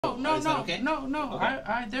Okay.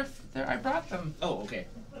 I brought them. Oh, okay.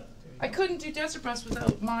 I couldn't do Desert Bus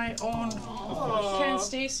without my own Ken,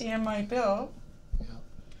 Stacy, and my Bill.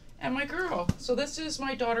 And my girl. So this is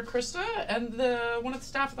my daughter Krista, and one of the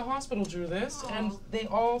staff of the hospital drew this, and they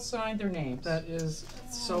all signed their names. That is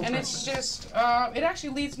so. And precious. it's just, it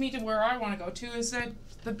actually leads me to where I want to go to. Is that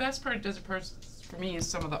the best part of Desert Bus for me is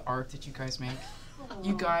some of the art that you guys make.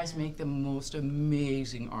 You guys make the most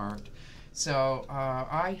amazing art. So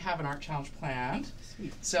I have an art challenge planned.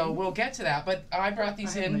 Sweet. So we'll get to that. But I brought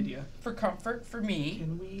these I have an in idea. for comfort for me.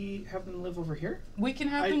 Can we have them live over here? We can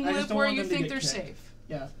have them I just live don't where want you them to think get they're kicked. safe.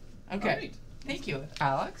 Yeah. Okay. Alright. Thank you,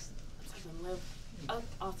 Alex. Let them live up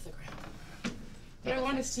off the ground. But I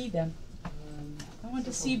want to see them. I want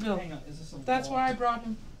to see Bill. Hang on, is this a That's wall? why I brought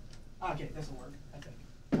him. Okay, this will work, I think.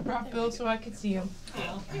 I brought Bill so I could see him.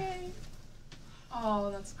 Okay. Oh,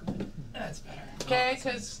 that's good. That's better. Okay,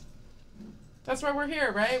 because that's why we're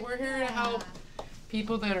here, right? We're here to help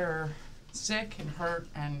people that are sick and hurt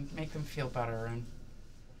and make them feel better. And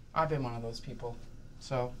I've been one of those people,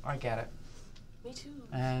 so I get it. Me too.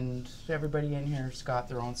 And everybody in here's got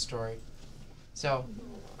their own story. So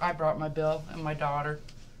I brought my Bill and my daughter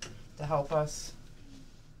to help us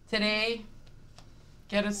today,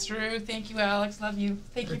 get us through. Thank you, Alex. Love you.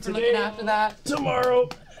 Thank you for looking after that. Tomorrow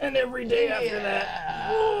and every day after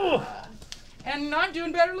that. Ooh. And I'm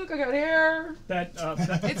doing better. Look, I got hair.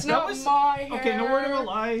 It's not my hair. Okay, no word of a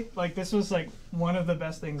lie. Like, this was like one of the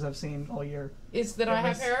best things I've seen all year. Is that I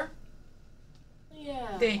have hair?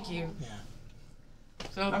 Yeah. Thank you. Yeah.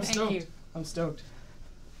 So I'm thank stoked. you. I'm stoked.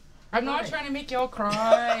 I'm not trying to make y'all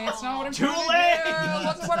cry. It's not what I'm trying to do.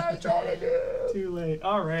 That's what I'm trying to do. Too late.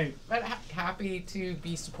 All right. But happy to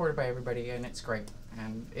be supported by everybody, and it's great.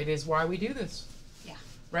 And it is why we do this. Yeah.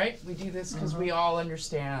 Right? We do this because we all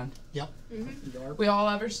understand. Yep. We all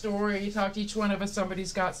have our story. You talk to each one of us,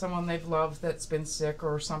 somebody's got someone they've loved that's been sick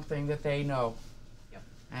or something that they know. Yep.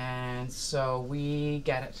 And so we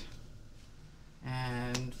get it.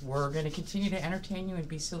 And we're going to continue to entertain you and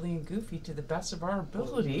be silly and goofy to the best of our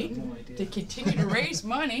ability No idea. to continue to raise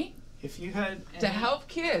money If you had to help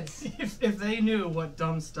kids. if they knew what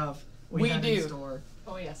dumb stuff we had do. in store.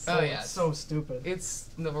 Oh yes. Oh, It's yes. so stupid.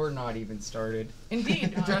 We're not even started.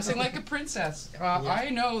 Indeed, dressing like a princess. I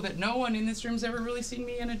know that no one in this room's ever really seen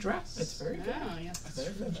me in a dress. It's very good. Oh yes.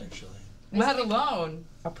 Very good, actually. Let alone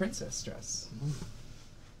a princess dress.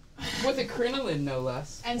 With a crinoline, no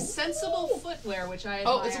less. And sensible footwear, which I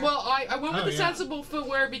Oh, admire. well, I went with the yeah. sensible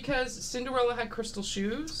footwear because Cinderella had crystal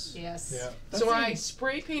shoes. Yes. Yeah. So I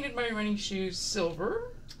spray painted my running shoes silver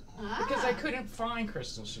because I Ah. couldn't find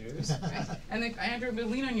crystal shoes. And then Andrew, will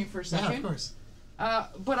lean on you for a Yeah, second. of course.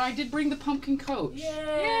 But I did bring the pumpkin coach.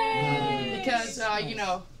 Yay! Because, you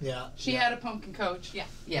know, Yeah. she had a pumpkin coach. Yeah.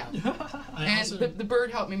 Yeah. I And also, the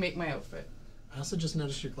bird helped me make my outfit. I also just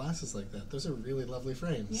noticed your glasses like that. Those are really lovely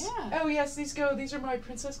frames. Yeah. Oh, yes, these are my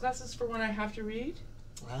princess glasses for when I have to read.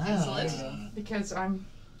 Ah. Excellent. Because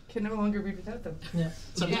can no longer read without them. Yeah.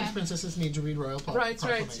 Sometimes Yeah. princesses need to read royal Right.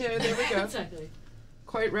 proclamation. Yeah, there we go. Exactly.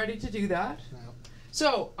 Quite ready to do that. Yeah.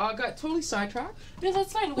 So, I got totally sidetracked, No,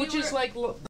 that's fine. which is like